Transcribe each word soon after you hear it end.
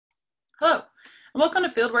Hello, and welcome to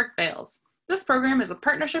Fieldwork Fails. This program is a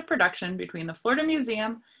partnership production between the Florida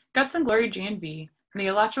Museum, Guts Glory GNV, and the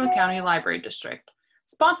Alachua County Library District,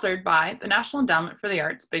 sponsored by the National Endowment for the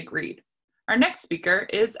Arts Big Read. Our next speaker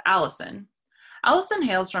is Allison. Allison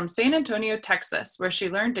hails from San Antonio, Texas, where she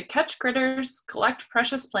learned to catch critters, collect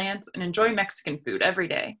precious plants, and enjoy Mexican food every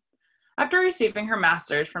day. After receiving her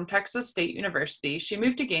master's from Texas State University, she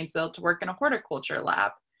moved to Gainesville to work in a horticulture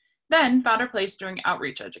lab, then found her place doing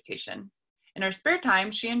outreach education. In her spare time,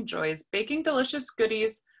 she enjoys baking delicious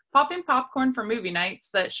goodies, popping popcorn for movie nights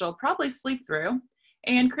that she'll probably sleep through,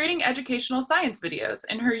 and creating educational science videos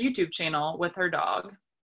in her YouTube channel with her dog.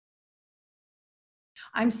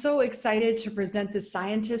 I'm so excited to present the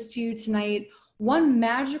scientist to you tonight. One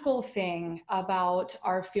magical thing about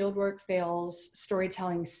our Fieldwork Fails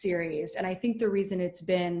storytelling series, and I think the reason it's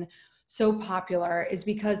been so popular is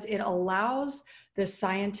because it allows the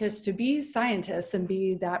scientists to be scientists and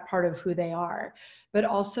be that part of who they are, but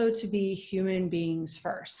also to be human beings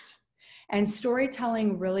first. And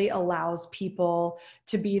storytelling really allows people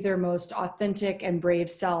to be their most authentic and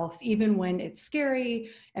brave self, even when it's scary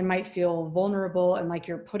and might feel vulnerable and like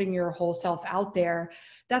you're putting your whole self out there.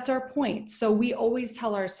 That's our point. So we always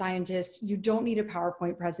tell our scientists, you don't need a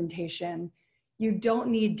PowerPoint presentation. You don't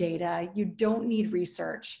need data. You don't need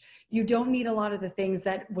research. You don't need a lot of the things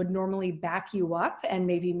that would normally back you up and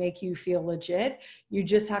maybe make you feel legit. You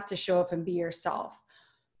just have to show up and be yourself.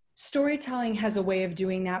 Storytelling has a way of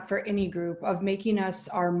doing that for any group, of making us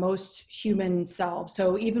our most human selves.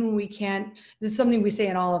 So even when we can't, this is something we say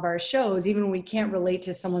in all of our shows, even when we can't relate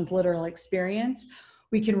to someone's literal experience,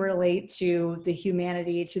 we can relate to the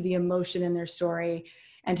humanity, to the emotion in their story,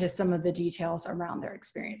 and to some of the details around their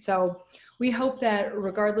experience. So we hope that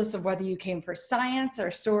regardless of whether you came for science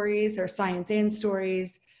or stories or science and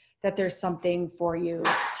stories, that there's something for you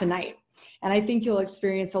tonight. And I think you'll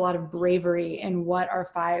experience a lot of bravery in what our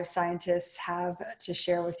 5 scientists have to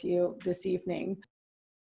share with you this evening.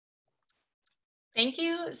 Thank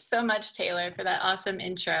you so much, Taylor, for that awesome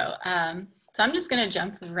intro. So I'm just going to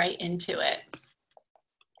jump right into it.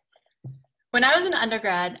 When I was an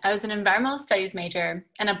undergrad, I was an environmental studies major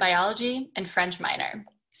and a biology and French minor.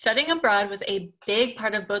 Studying abroad was a big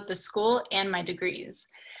part of both the school and my degrees.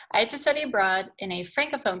 I had to study abroad in a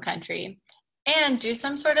francophone country and do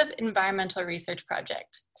some sort of environmental research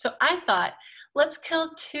project. So I thought, let's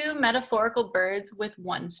kill 2 metaphorical birds with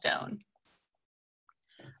 1 stone.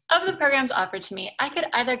 Of the programs offered to me, I could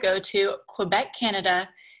either go to Quebec, Canada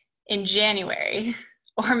in January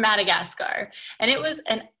or Madagascar, and it was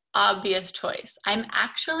an obvious choice. I'm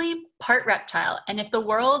actually part reptile, and if the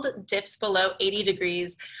world dips below 80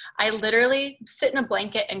 degrees, I literally sit in a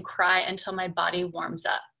blanket and cry until my body warms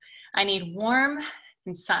up. I need warmth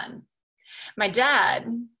and sun. My dad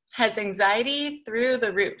has anxiety through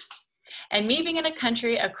the roof, and me being in a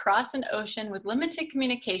country across an ocean with limited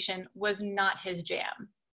communication was not his jam.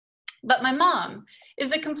 But my mom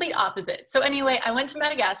is the complete opposite. So anyway, I went to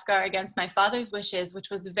Madagascar against my father's wishes, which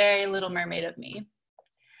was very Little Mermaid of me.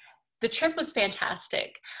 The trip was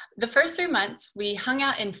fantastic. The first 3 months, we hung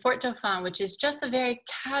out in Fort Dauphin, which is just a very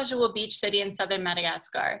casual beach city in southern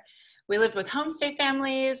Madagascar. We lived with homestay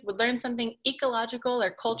families, would learn something ecological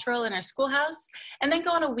or cultural in our schoolhouse, and then go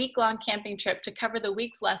on a week-long camping trip to cover the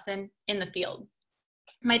week's lesson in the field.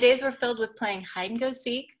 My days were filled with playing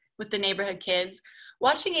hide-and-go-seek with the neighborhood kids,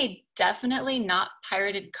 watching a definitely not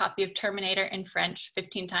pirated copy of Terminator in French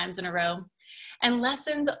 15 times in a row, and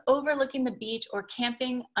lessons overlooking the beach or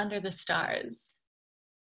camping under the stars.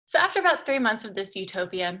 So after about 3 months of this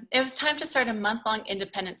utopia, it was time to start a month-long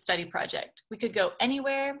independent study project. We could go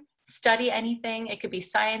anywhere, study anything. It could be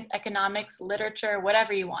science, economics, literature,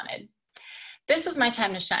 whatever you wanted. This was my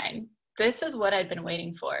time to shine. This is what I'd been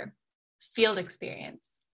waiting for. Field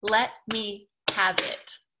experience. Let me have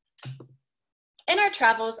it. In our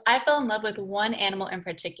travels, I fell in love with one animal in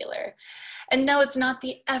particular. And no, it's not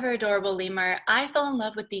the ever adorable lemur. I fell in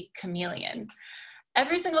love with the chameleon.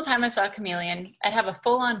 Every single time I saw a chameleon, I'd have a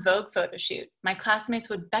full-on Vogue photo shoot. My classmates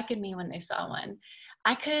would beckon me when they saw one.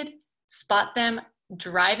 I could spot them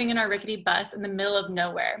driving in our rickety bus in the middle of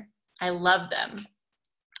nowhere. I love them.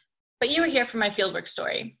 But you were here for my fieldwork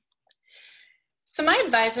story. So my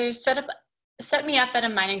advisors set me up at a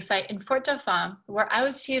mining site in Fort Dauphin, where I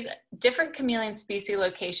was to use different chameleon species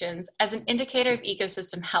locations as an indicator of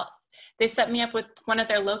ecosystem health. They set me up with one of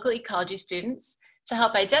their local ecology students to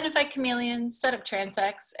help identify chameleons, set up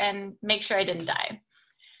transects, and make sure I didn't die.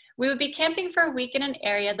 We would be camping for a week in an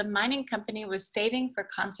area the mining company was saving for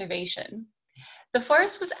conservation. The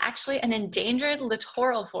forest was actually an endangered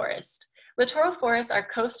littoral forest, Littoral forests are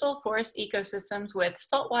coastal forest ecosystems with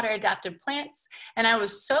saltwater adapted plants, and I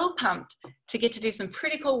was so pumped to get to do some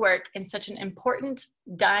pretty cool work in such an important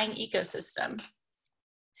dying ecosystem.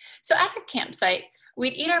 So at our campsite,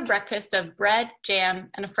 we'd eat our breakfast of bread, jam,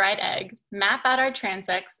 and a fried egg, map out our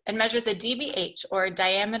transects, and measure the DBH, or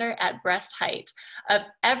diameter at breast height, of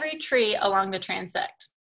every tree along the transect.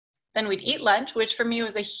 Then we'd eat lunch, which for me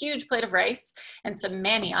was a huge plate of rice and some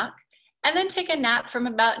manioc, and then take a nap from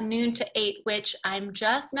about noon to 8, which I'm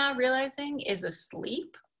just now realizing is a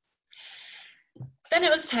sleep. Then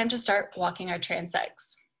it was time to start walking our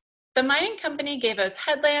transects. The mining company gave us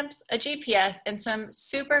headlamps, a GPS, and some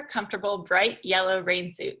super comfortable bright yellow rain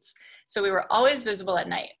suits, so we were always visible at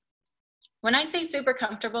night. When I say super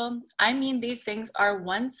comfortable, I mean these things are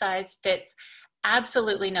one size fits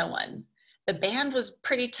absolutely no one. The band was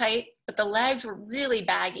pretty tight, but the legs were really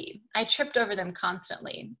baggy. I tripped over them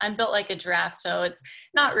constantly. I'm built like a giraffe, so it's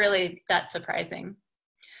not really that surprising.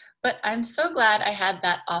 But I'm so glad I had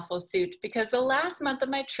that awful suit because the last month of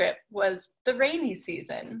my trip was the rainy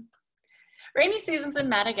season. Rainy seasons in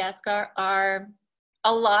Madagascar are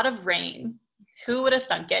a lot of rain. Who would have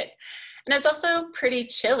thunk it? And it's also pretty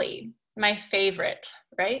chilly, my favorite,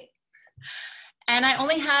 right? And I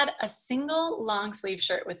only had a single long sleeve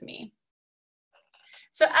shirt with me.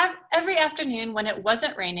 So every afternoon when it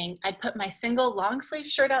wasn't raining, I'd put my single long sleeve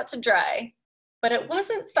shirt out to dry, but it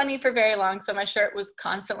wasn't sunny for very long, so my shirt was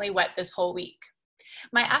constantly wet this whole week.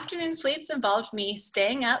 My afternoon sleeps involved me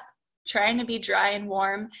staying up, trying to be dry and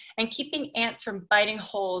warm, and keeping ants from biting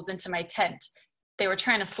holes into my tent. They were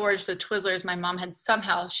trying to forage the Twizzlers my mom had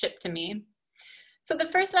somehow shipped to me. So the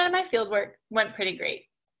first night of my fieldwork went pretty great.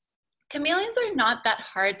 Chameleons are not that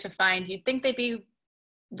hard to find. You'd think they'd be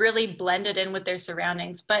really blended in with their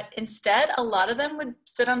surroundings, but instead a lot of them would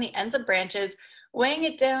sit on the ends of branches, weighing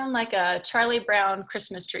it down like a Charlie Brown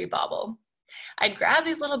Christmas tree bauble. I'd grab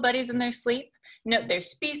these little buddies in their sleep, note their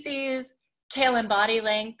species, tail and body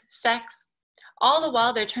length, sex, all the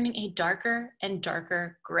while they're turning a darker and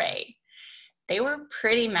darker gray. They were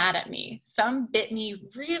pretty mad at me. Some bit me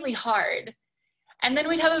really hard. And then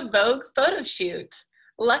we'd have a Vogue photo shoot.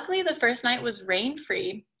 Luckily, the first night was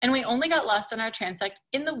rain-free, and we only got lost on our transect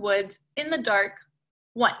in the woods in the dark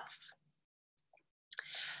once.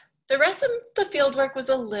 The rest of the fieldwork was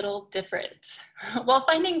a little different. While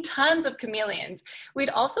finding tons of chameleons,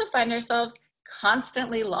 we'd also find ourselves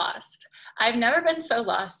constantly lost. I've never been so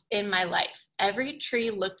lost in my life. Every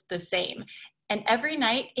tree looked the same, and every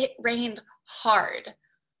night it rained hard.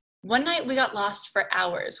 One night we got lost for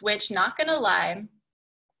hours, which, not gonna lie,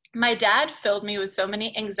 my dad filled me with so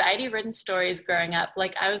many anxiety-ridden stories growing up,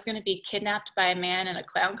 like I was gonna be kidnapped by a man in a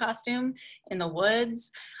clown costume in the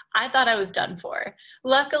woods. I thought I was done for.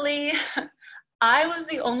 Luckily, I was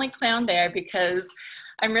the only clown there because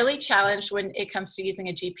I'm really challenged when it comes to using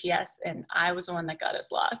a GPS, and I was the one that got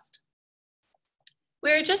us lost.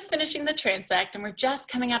 We were just finishing the transect and we're just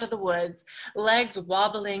coming out of the woods, legs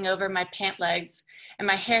wobbling over my pant legs, and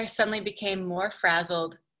my hair suddenly became more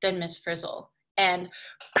frazzled than Miss Frizzle. And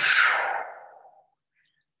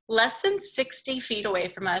less than 60 feet away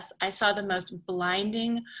from us, I saw the most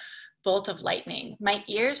blinding bolt of lightning. My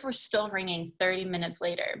ears were still ringing 30 minutes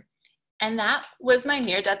later. And that was my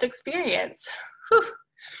near-death experience. Whew.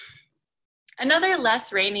 Another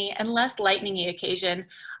less rainy and less lightning-y occasion,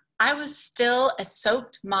 I was still a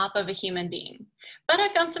soaked mop of a human being, but I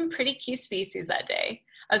found some pretty key species that day.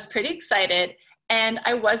 I was pretty excited, and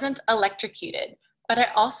I wasn't electrocuted, but I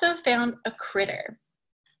also found a critter,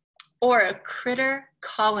 or a critter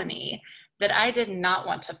colony, that I did not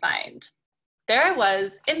want to find. There I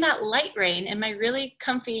was in that light rain in my really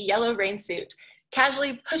comfy yellow rain suit,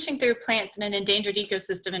 casually pushing through plants in an endangered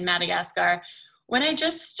ecosystem in Madagascar, when I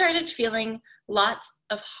just started feeling lots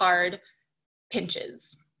of hard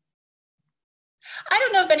pinches. I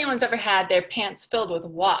don't know if anyone's ever had their pants filled with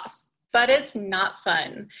wasps, but it's not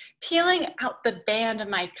fun. Peeling out the band of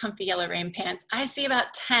my comfy yellow rain pants, I see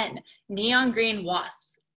about 10 neon green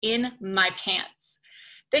wasps in my pants.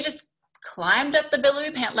 They just climbed up the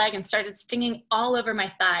billowy pant leg and started stinging all over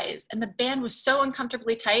my thighs, and the band was so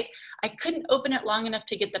uncomfortably tight, I couldn't open it long enough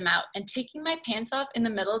to get them out, and taking my pants off in the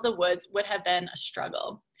middle of the woods would have been a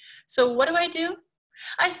struggle. So what do?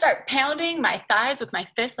 I start pounding my thighs with my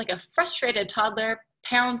fists like a frustrated toddler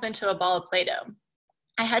pounds into a ball of Play-Doh.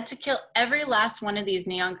 I had to kill every last one of these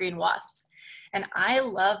neon green wasps, and I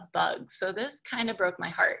love bugs, so this kind of broke my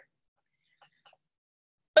heart.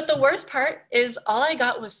 But the worst part is all I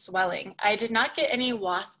got was swelling. I did not get any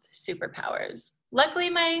wasp superpowers. Luckily,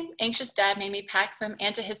 my anxious dad made me pack some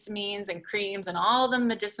antihistamines and creams and all the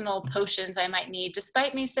medicinal potions I might need,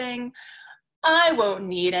 despite me saying, I won't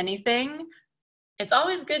need anything. It's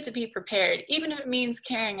always good to be prepared, even if it means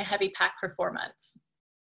carrying a heavy pack for 4 months.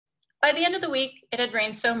 By the end of the week, it had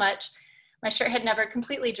rained so much, my shirt had never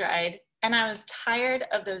completely dried, and I was tired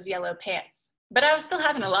of those yellow pants, but I was still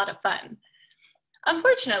having a lot of fun.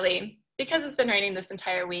 Unfortunately, because it's been raining this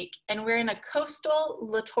entire week and we're in a coastal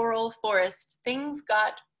littoral forest, things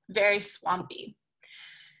got very swampy.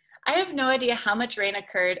 I have no idea how much rain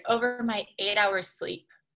occurred over my 8 hours sleep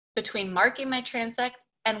between marking my transect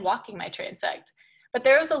and walking my transect, but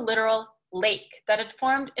there was a literal lake that had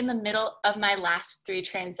formed in the middle of my last 3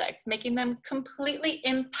 transects, making them completely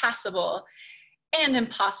impassable and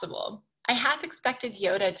impossible. I half expected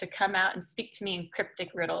Yoda to come out and speak to me in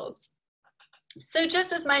cryptic riddles. So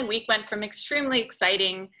just as my week went from extremely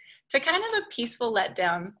exciting to kind of a peaceful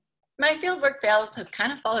letdown, my fieldwork fails has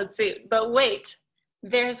kind of followed suit. But wait,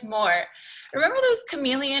 there's more. Remember those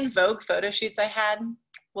chameleon Vogue photo shoots I had?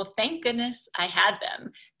 Well, thank goodness I had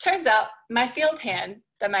them. Turns out my field hand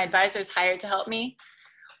that my advisors hired to help me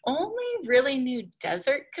only really knew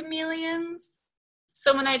desert chameleons.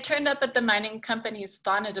 So when I turned up at the mining company's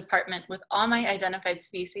fauna department with all my identified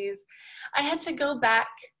species, I had to go back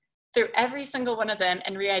through every single one of them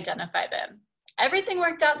and re-identify them. Everything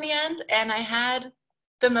worked out in the end, and I had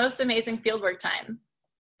the most amazing fieldwork time.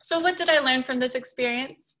 So what did I learn from this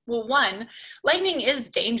experience? Well, 1, lightning is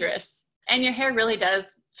dangerous, and your hair really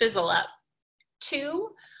does fizzle up. 2,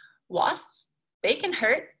 wasps, they can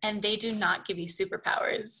hurt, and they do not give you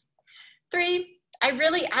superpowers. 3, I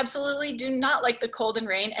really absolutely do not like the cold and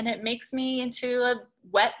rain, and it makes me into a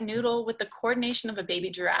wet noodle with the coordination of a baby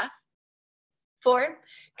giraffe. 4,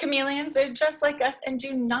 chameleons are just like us and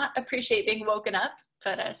do not appreciate being woken up,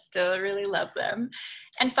 but I still really love them.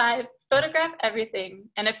 And 5, photograph everything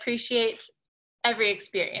and appreciate every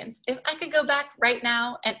experience. If I could go back right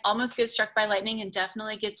now and almost get struck by lightning and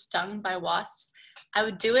definitely get stung by wasps, I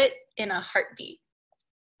would do it in a heartbeat.